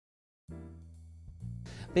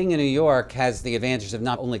Being in New York has the advantage of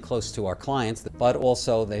not only close to our clients, but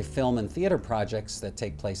also the film and theater projects that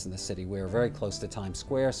take place in the city. We're very close to Times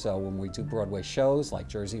Square, so when we do Broadway shows like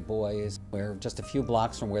Jersey Boys, we're just a few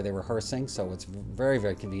blocks from where they're rehearsing, so it's very,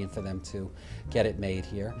 very convenient for them to get it made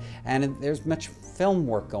here. And there's much film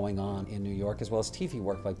work going on in New York, as well as TV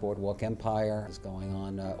work like Boardwalk Empire is going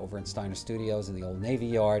on over in Steiner Studios in the old Navy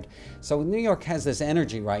Yard. So New York has this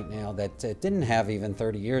energy right now that it didn't have even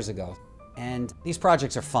 30 years ago. And these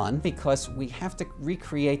projects are fun because we have to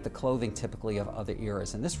recreate the clothing typically of other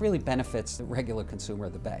eras. And this really benefits the regular consumer,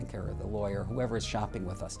 the banker, or the lawyer, whoever is shopping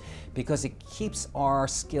with us, because it keeps our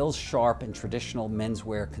skills sharp in traditional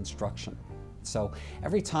menswear construction. So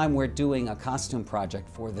every time we're doing a costume project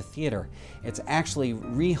for the theater, it's actually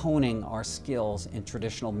rehoning our skills in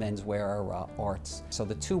traditional menswear arts. So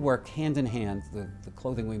the two work hand in hand, the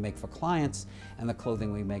clothing we make for clients and the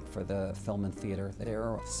clothing we make for the film and theater.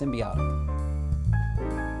 They're symbiotic.